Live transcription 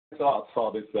a lot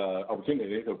for this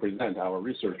opportunity to present our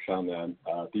research on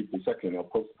deep dissection of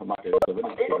post-market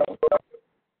surveillance.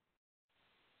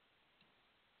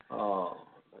 How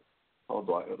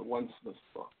do I advance this?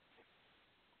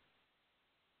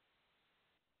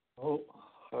 Oh,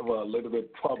 I have a little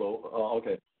bit trouble.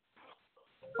 Okay.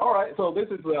 All right, so this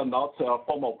is not a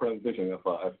formal presentation of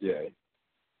FDA.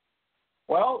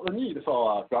 Well, the need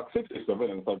for drug safety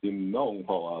surveillance has been known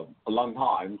for a long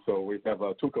time. So we have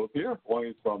two quotes here. One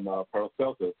is from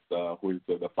Paracelsus, who is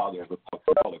the father of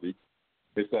toxicology.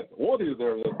 He said, "What is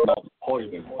there that's not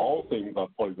poison? All things are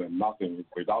poison. Nothing is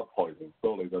without poison.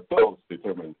 Solely the dose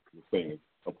determines the thing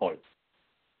of poison."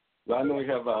 Then we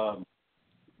have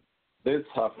this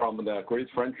from the great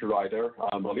French writer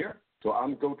Molière. To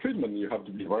undergo treatment, you have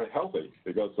to be very healthy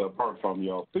because apart from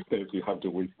your sickness, you have to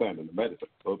withstand the medicine.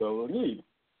 So the need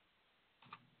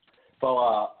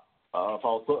for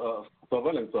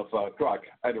surveillance of drug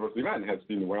adverse event has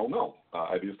been well known,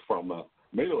 at least from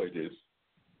Middle Ages.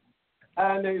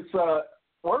 And it's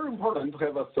very important to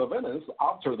have a surveillance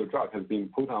after the drug has been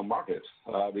put on market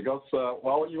because,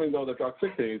 well, even though the drug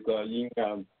safety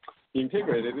is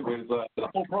integrated with the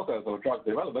whole process of drug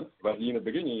development, but in the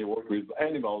beginning you work with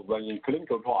animals, then in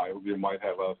clinical trials you might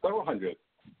have several hundred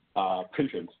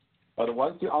patients. But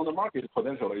once you're on the market,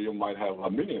 potentially you might have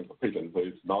millions of patients. So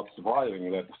it's not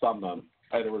surprising that some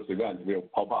adverse events will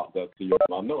pop up that you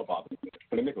don't know about in the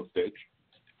clinical stage.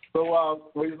 So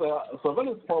with the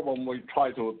surveillance problem, we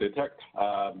try to detect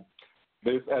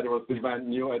this adverse event,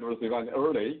 new adverse event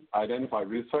early, identify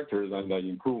risk factors, and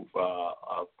improve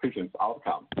patients'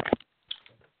 outcome.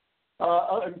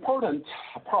 An important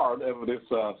part of this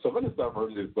surveillance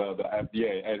effort is the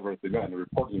FDA adverse event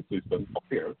reporting system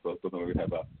here. So we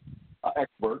have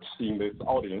experts in this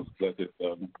audience that is,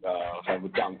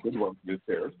 have done good work with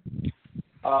here.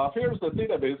 Here's the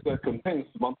database that contains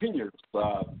spontaneous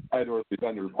adverse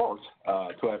event reports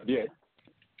to FDA.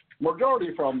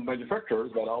 Majority from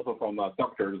manufacturers, but also from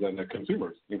doctors and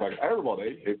consumers. In fact,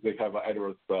 everybody, if they have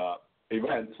adverse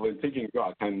events when taking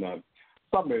drugs, can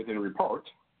submit a report.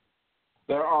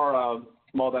 There are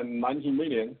more than 90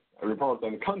 million reports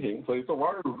and counting, so it's a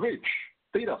very rich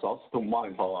data source to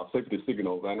monitor safety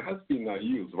signals and has been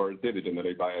used very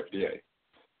diligently by FDA.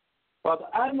 But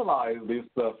analyze this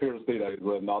FHUSE data is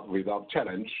not without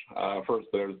challenge. First,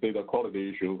 there's data quality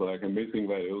issues like missing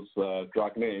values,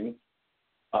 drug names,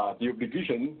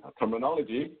 duplication,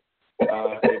 terminology.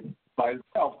 It by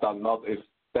itself does not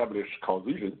establish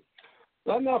causation.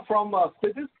 Then from a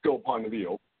statistical point of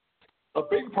view, a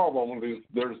big problem is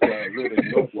there's really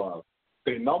no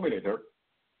denominator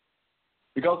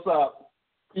because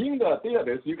in the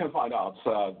database you can find out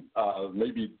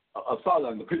maybe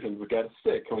 1,000 patients get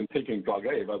sick when taking drug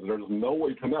A, but there's no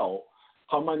way to know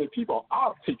how many people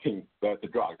are taking that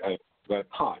drug at that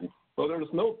time. So there's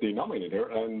no denominator,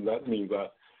 and that means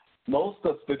that most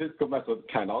statistical methods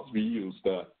cannot be used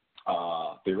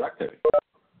directly.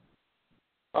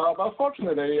 But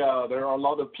fortunately, there are a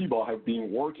lot of people have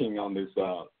been working on this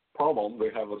problem. They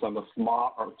have some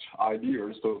smart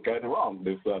ideas to get around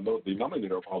this no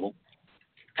denominator problem.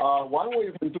 One way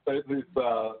you can do it is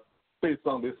based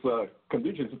on this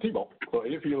contingency table. So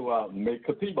if you make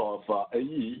a table of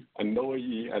AE and no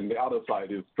AE, and the other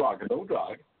side is drug and no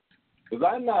drug,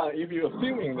 then if you're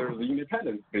assuming there's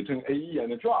independence between AE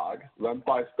and the drug, then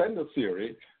by standard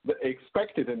theory, the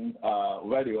expected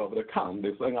value of the count,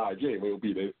 this Nij, will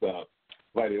be this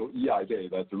value Eij,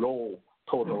 that's row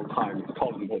total times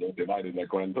column total divided by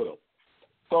grand total.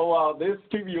 So this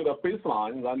gives you the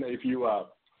baseline. Then if you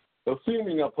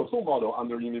assuming a PHUSE model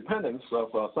under independence of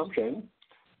assumption,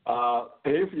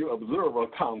 if you observe a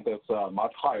count that's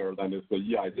much higher than this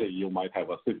Eij, you might have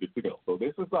a safety signal. So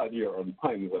this is the idea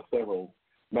behind the several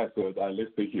methods I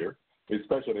listed here,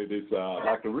 especially this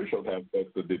Dr. ratio test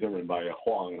that's determined by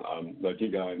Wang,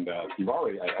 Giga, and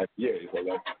Tivari at FDA. So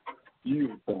that's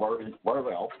used very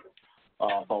well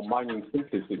for mining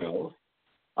safety signals.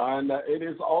 And it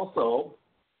is also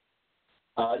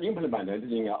implemented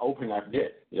in OpenFDA.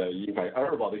 Yeah, in fact,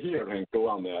 everybody here can go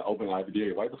on the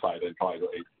OpenFDA website and try to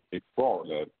explore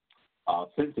the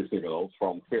safety signals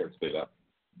from FHUSE data.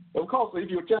 Of course, if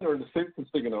you generate safety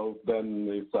signals, then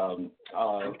it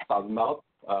does not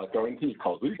guarantee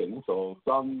causation. So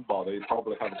somebody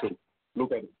probably have to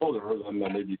look at photos and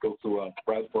then maybe go through a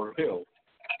Bradford Hill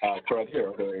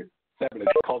criteria to establish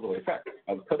causal effect.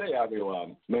 And today I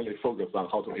will mainly focus on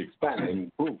how to expand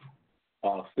and improve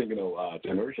signal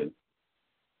generation.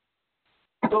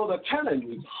 So the challenge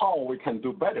is how we can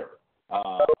do better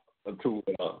to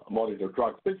monitor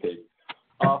drug safety.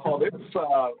 For this,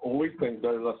 we think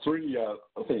there's three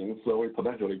things that we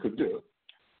potentially could do.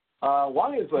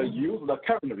 One is use the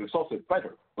current resources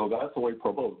better. So that's what we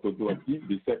propose to do a deep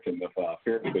dissection of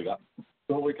field data.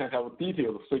 So we can have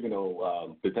detailed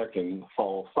signal detection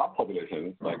for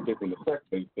subpopulations, like different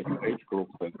sections, different age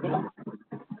groups, and so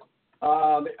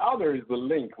on. The other is the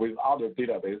link with other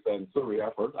database and survey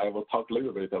efforts. I will talk a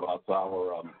little bit about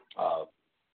our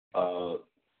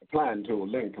plan to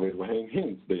link with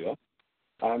hints data.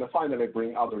 And finally,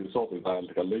 bring other resources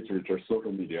like literature,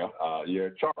 social media,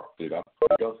 EHR data,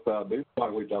 because this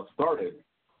one we just started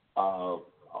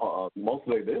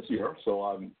mostly this year.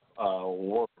 So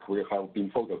work we have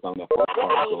been focused on the first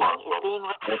part, so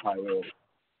that I will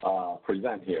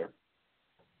present here.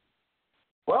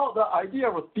 Well, the idea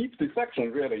of deep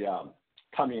dissection really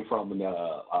coming from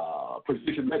the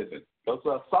precision medicine, because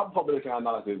subpopulation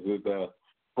analysis is the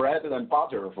bread and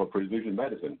butter for precision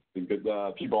medicine,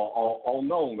 because people all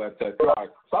know that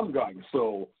some drugs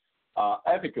show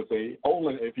efficacy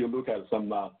only if you look at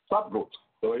some subgroups.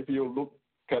 So if you look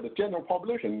at the general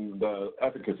population, the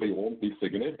efficacy won't be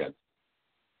significant.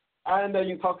 And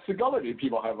in toxicology,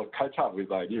 people have a catch up with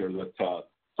the idea that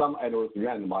some adverse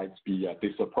events might be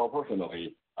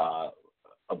disproportionately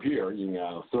appear in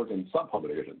certain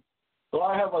subpopulations. So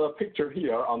I have a picture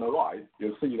here on the right.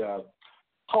 You see the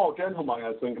tall gentleman,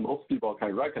 I think most people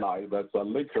can recognize, that's a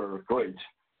liquor great,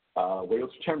 Will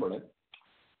Chamberlain.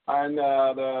 And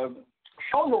the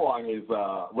shorter one is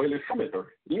Willie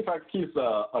Shoemaker. In fact, he's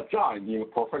a giant in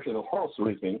professional horse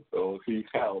racing, so he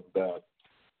held the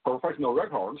professional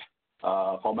record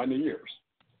for many years.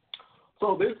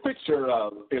 So this picture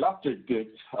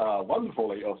illustrates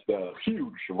wonderfully of the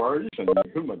huge variation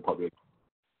in human population.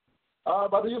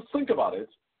 But you think about it,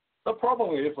 the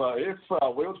problem is if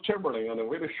Will Chamberlain and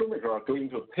Willie Shoemaker are going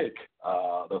to take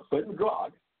the same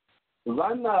drug,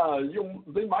 then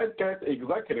they might get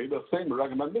exactly the same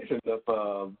recommendation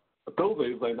of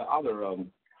doses and other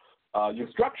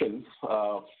instructions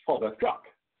for that drug.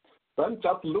 Then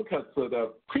just look at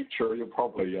the picture, you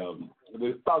probably,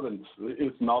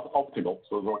 it's not optimal.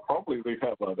 So probably they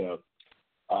have a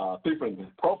different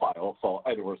profile for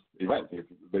adverse events if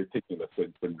they're taking the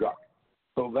same drug.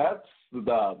 So that's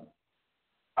the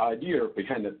idea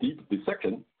behind the deep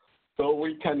dissection. So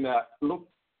we can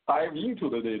dive into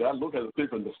the data, look at the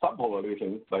different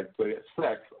subpopulations like the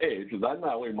sex, age. Then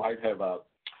we might have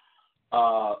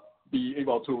be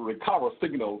able to recover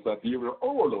signals that you will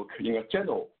overlook in a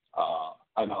general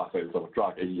analysis of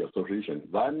drug AE association.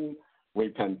 Then we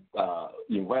can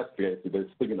investigate this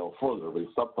signal further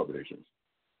with subpopulations.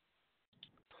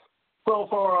 So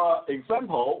for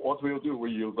example, what we'll do,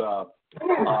 we use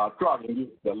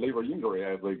drug-induced liver injury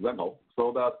as an example.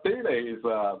 So the data is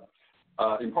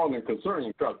important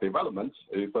concerning drug development.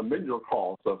 It's a major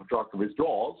cause of drug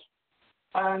withdrawals.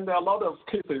 And a lot of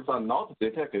cases are not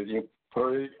detected in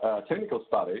clinical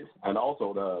studies, and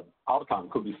also the outcome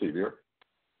could be severe.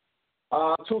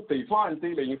 To define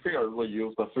data in field, we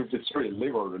use the 53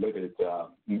 liver-related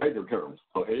major terms.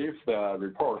 So if the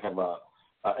report have a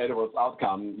adverse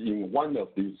outcome in one of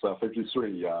these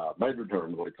 53 major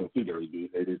terms, we consider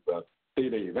it is a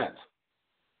data event.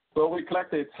 So we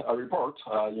collected a report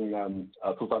in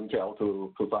 2012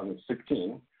 to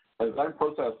 2016, and then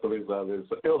processed with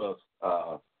this illness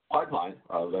pipeline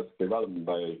that's developed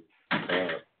by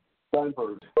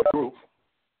Stanford group.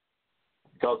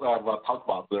 Because I've talked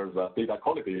about there's data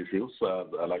quality issues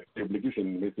like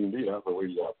duplication, missing data, so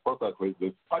we process with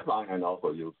this pipeline and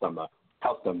also use some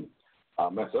custom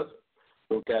methods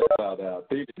to get the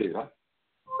data.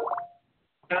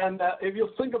 And if you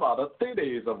think about it, data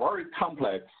is a very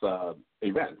complex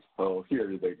event. So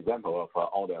here is the example of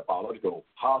all the biological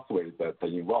pathways that are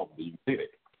involved in data.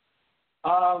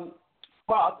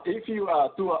 But if you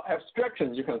do an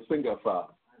abstraction, you can think of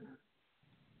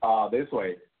this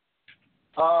way.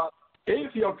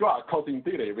 If your drug causing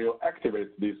data will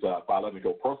activate these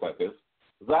biological processes,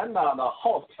 then the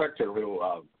host factor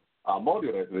will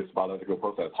modulate this biological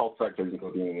process, host factor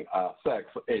including sex,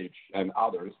 age, and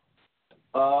others.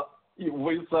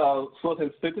 With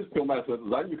certain statistical methods,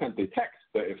 then you can detect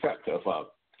the effect of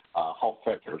host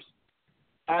factors.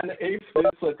 And if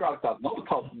this drug does not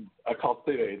cause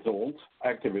data, it won't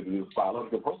activate this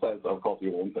biological process. Of course,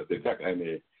 you won't detect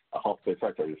any host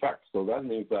factor effect. So that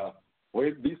means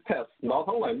with these tests, not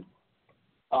only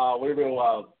we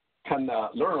will can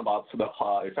learn about the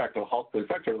effect of host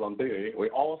factors on data, we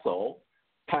also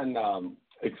can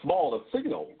explore the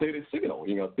signal, data signal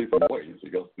in a different ways,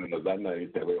 because then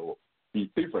it will be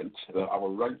different. Our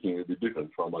ranking will be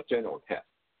different from a general test.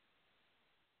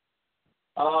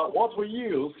 What we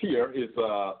use here is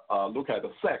look at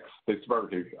the sex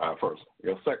disparity first.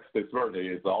 Because sex disparity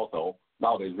is also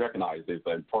nowadays recognized is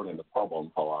an important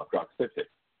problem for drug safety.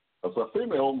 So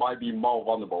female might be more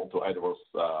vulnerable to adverse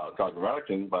drug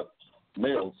reaction, but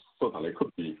males certainly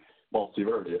could be more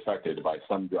severely affected by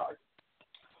some drugs.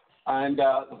 And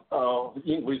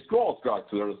in withdrawal drugs,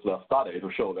 there's a study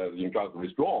to show that in drug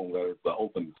withdrawal, there's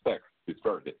open sex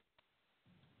disparity.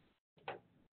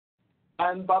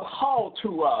 But how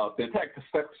to detect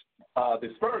sex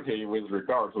disparity with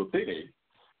regard to dating?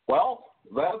 Well,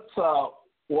 that's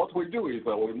what we do is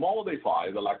we modify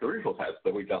the lacto-ratio test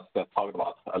that we just talked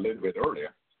about a little bit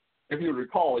earlier. If you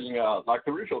recall, in a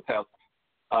lacto-ratio test,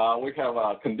 we have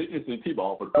a contingency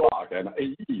table of a drug and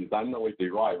AE, then we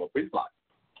derive a baseline.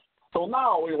 So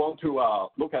now we want to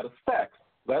look at sex.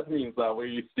 That means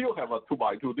we still have a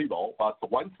 2x2 table, but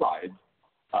one side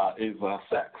is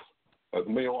sex, as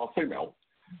male or female.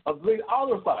 The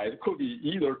other side could be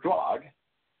either drug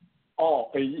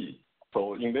or AE.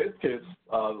 So in this case,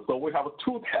 so we have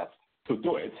two tests to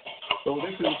do it. So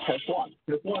this is test one.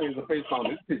 Test one is based on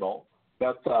this table.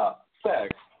 That's sex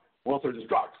versus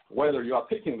drugs. Whether you are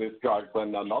taking these drugs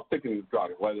and not taking these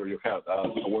drugs, whether you have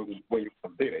when you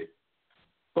have daily.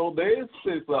 So this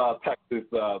is test is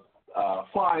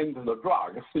find the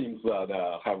drug seems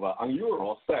to have an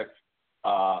unusual sex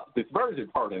disparity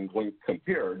pattern when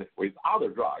compared with other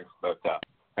drugs that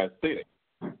has daily.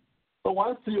 So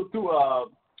once you do a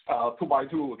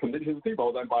 2x2 contingency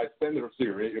table, then by standard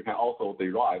theory, you can also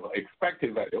derive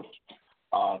expected value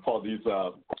for these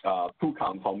two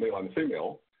counts for male and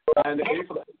female. And if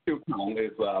the two count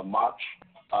is much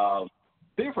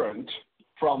different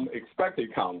from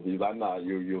expected count, then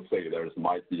you say there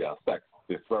might be a sex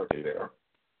disparity there.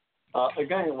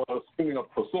 Again, we're assuming a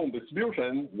presumed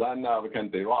distribution, then we can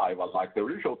derive a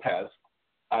lacto-ratio test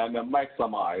and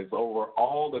maximize over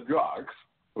all the drugs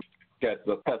to get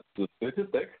the test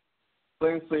statistic.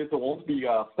 Since it won't be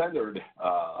a standard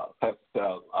test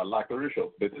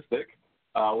lacto-ratio statistic,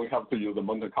 we have to use the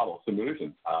Monte Carlo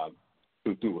simulation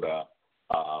to do the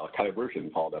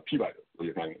calibration for the p-value. So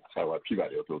you can have a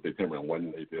p-value to determine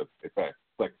when it is effect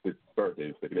sex disparity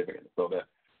is significant. So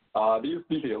these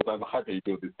details I'm happy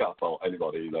to discuss for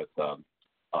anybody that's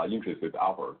interested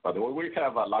after. But we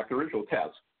have a lacto-ratio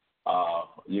test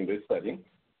in this setting.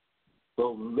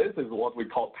 So this is what we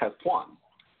call test one.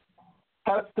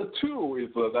 Test two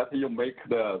is that you make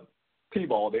the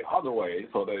table the other way.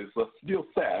 So there is still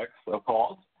sex, of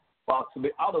course, but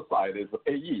the other side is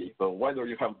AE, so whether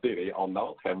you have daily or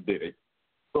not have daily.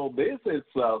 So this is,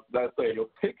 let's say you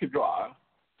take a drug,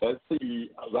 let's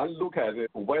see, then look at it,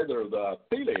 whether the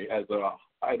daily as an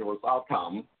adverse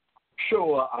outcome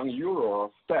show an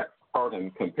unusual sex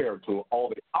pattern compared to all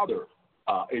the other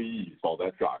AEs for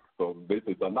that drug. So this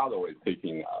is another way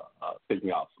taking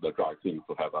up the drug seems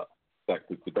to have a sex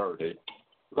disparity.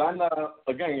 Then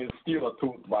again, it's still a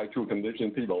 2x2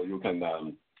 condition table. You can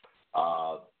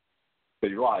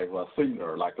derive a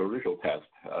similar lacto-ratio test,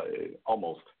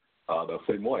 almost the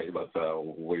same way, but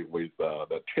with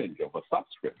the change of a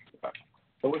subscript.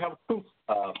 So we have two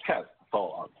tests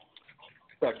for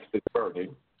sex disparity.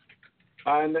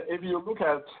 And if you look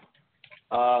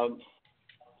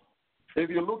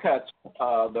at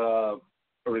the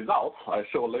results, I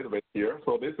show a little bit here.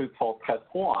 So this is for test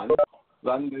one.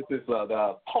 Then this is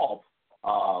the top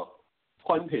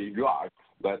 20 drugs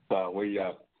that we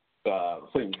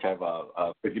think have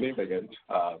a significant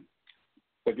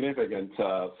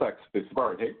sex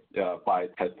disparity by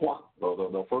test one. So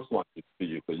the first one is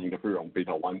the interferon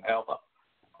beta-1 alpha.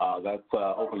 That's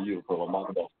often used for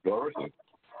multiple sclerosis.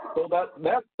 So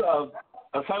that's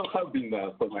have been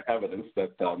some evidence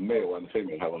that male and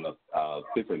female have a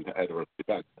different adverse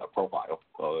event profile.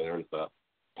 So there's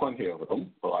plenty of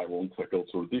them, so I won't go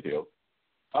through details.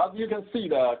 As you can see,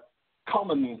 the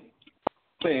common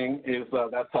thing is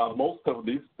that most of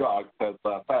these drugs have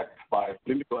backed by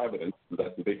clinical evidence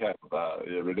that they have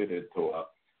related to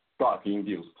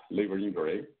drug-induced liver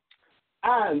injury.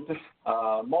 And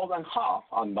more than half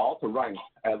are not ranked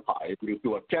as high. You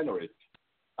do a generic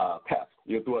test.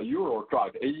 You do a Euro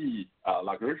drug AE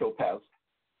lacto-ratio test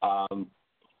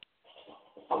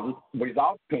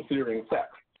without considering sex.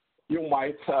 You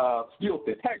might still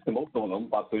detect most of them,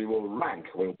 but the rank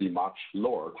will be much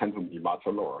lower, tend to be much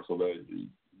lower. So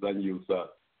then use the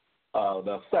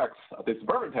sex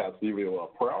disparity test. You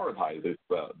will prioritize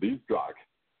these drugs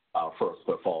first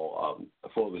for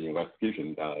the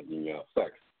investigation in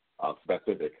sex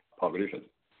specific population.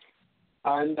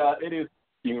 And it is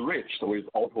enriched with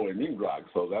autoimmune drugs.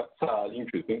 So that's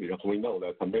interesting because we know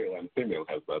that the male and female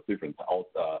has different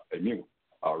immune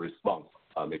response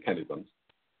mechanisms.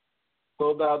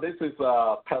 So this is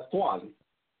test one.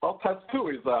 Well, test two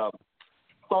is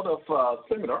sort of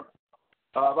similar.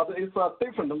 but it's a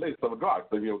different list of drugs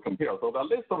if you compare. So the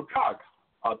list of drugs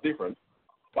are different,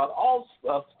 but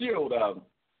also still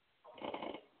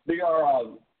they are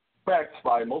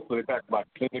mostly backed by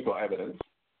clinical evidence.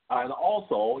 And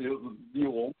also,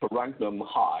 you want to rank them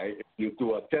high if you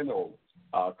do a general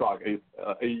drug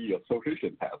AE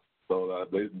association test. So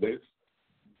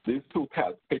these two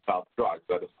tests pick up drugs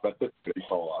that are specifically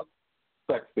for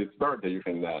sex disparity you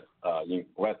can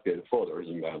investigate further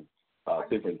in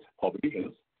different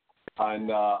populations. And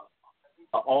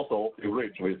also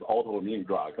enrich with autoimmune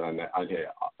drugs and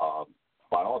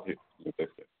antibiotics in this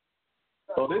case.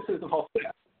 So this is for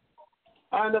sex.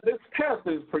 And this test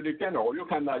is pretty general. You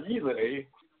can easily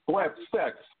grab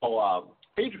sex for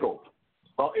age group.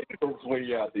 So age groups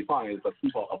we define as the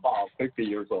people above 50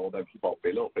 years old and people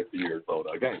below 50 years old.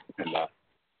 Again, you can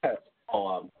test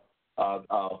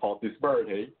for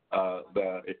disparity of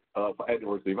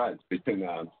adverse events between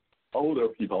older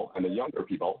people and the younger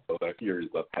people. So that here is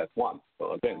test one.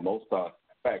 So again, most are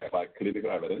backed by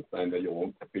clinical evidence, and you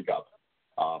won't pick up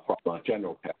from a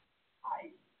general test.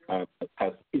 And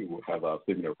test two will have a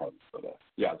similar problem. So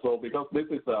yeah, so because this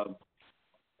is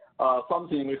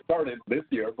something we started this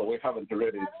year, so we haven't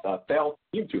really delved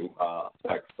into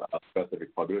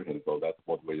sex-specific population, so that's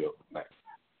what we use next.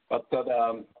 But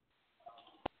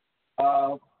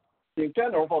in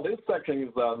general, for this section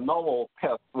is a novel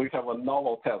test. We have a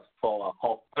novel test for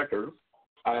hot factors,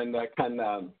 and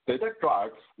can detect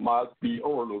drugs must be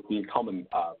overlooked in common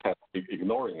tests,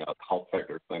 ignoring hot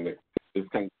factors, and this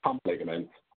can complement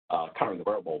current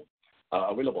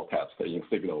available tests in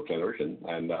signal generation,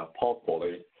 and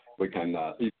possibly we can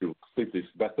issue safety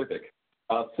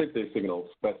signals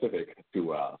specific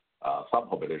to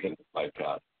subpopulations like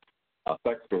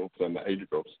sex groups and age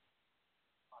groups.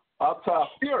 But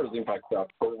FHUSE, in fact,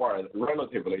 provide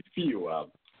relatively few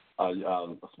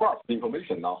sparse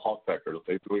information on hot factors.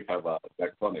 If we have an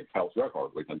electronic health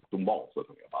record, we can do more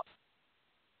certainly about it.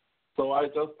 So I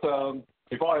just,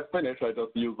 before I finish, I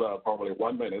just use probably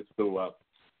 1 minute to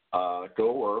go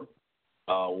over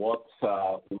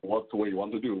what we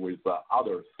want to do with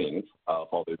other things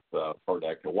for this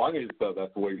project. One is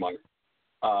that we might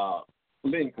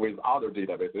link with other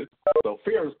databases. So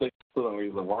FHUSE data certainly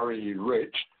is very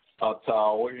rich, but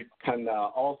we can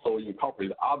also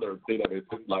incorporate other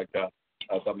databases like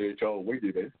WHO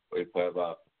Weida, which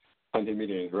have 20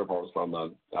 million reports from a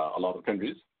lot of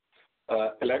countries.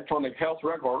 Electronic health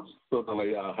records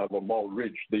certainly have a more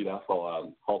rich data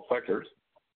for hot factors.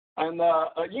 And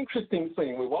an interesting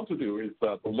thing we want to do is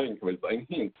to link with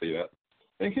enhanced data.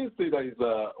 Enhanced data is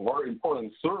a very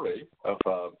important survey of,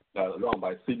 run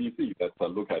by CDC that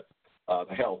look at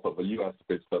the health of the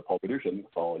U.S.-based population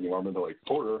for environmental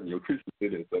exposure, nutrition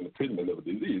status, and treatment of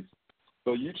disease.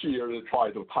 So each year they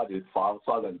try to target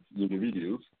 5,000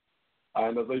 individuals,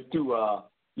 and they do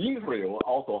interview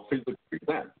also physical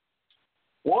exam.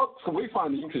 What we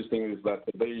find interesting is that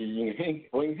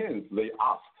they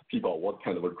ask people what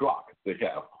kind of a drug they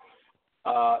have.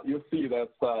 You see that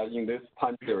in this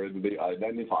time period, they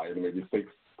identified maybe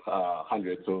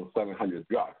 600 to 700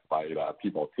 drugs by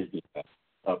people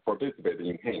participating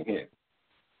in hand-in-hand.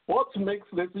 What makes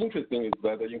this interesting is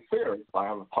that in FHUSE, I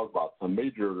have talked about a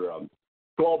major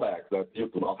drawback that you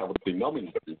do not have a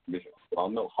denominator information. You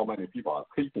don't know how many people are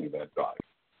taking that drug.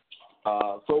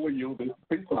 So we use this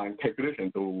baseline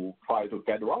calculation to try to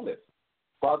get around it.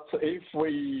 But if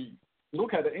we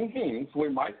look at the enhanced, we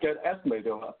might get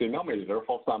estimated denominator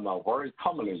for some very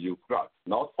commonly used drugs,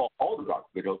 not for all the drugs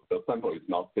because the sample is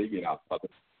not big enough, but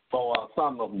for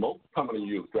some of most commonly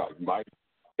used drugs, might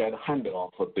get a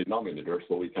handle of a denominator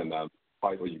so we can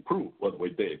try to improve what we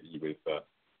did with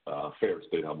FHUSE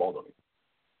data modeling.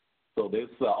 So this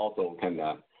also can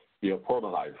be a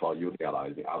prototype for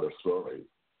utilizing other surveys.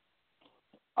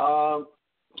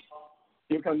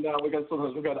 We can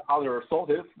certainly look at other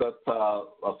sources that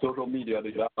social media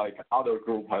data, like other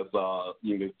group has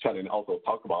in this challenge also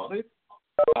talk about it.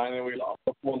 And we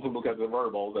also want to look at the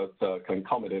variables that can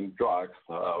concomitant drugs,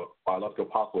 biological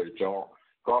pathway,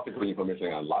 geographical information,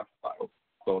 and lifestyle.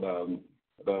 So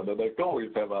the goal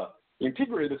is to have an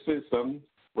integrated system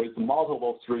with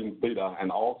multiple streams data,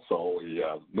 and also we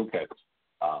look at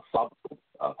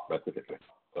subgroups specifically.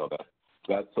 So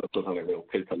that certainly will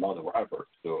take a lot of effort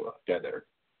to get there.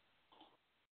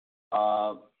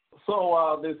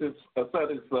 This is, as I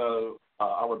said,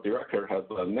 our director has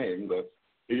a name that's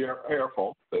Air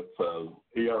Force, that's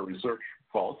Air Research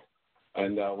Force,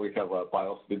 and we have a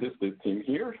biostatistics team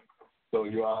here. So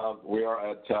we are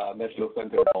at National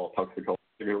Center for Toxicological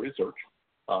Research.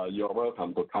 You're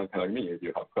welcome to contact me if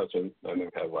you have questions, and we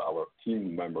have our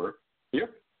team member here.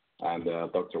 and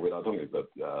Dr. Weida Tong is the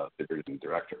division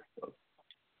director. So.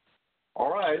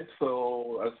 All right,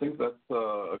 so I think that's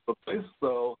a good place.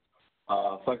 So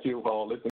thank you for listening.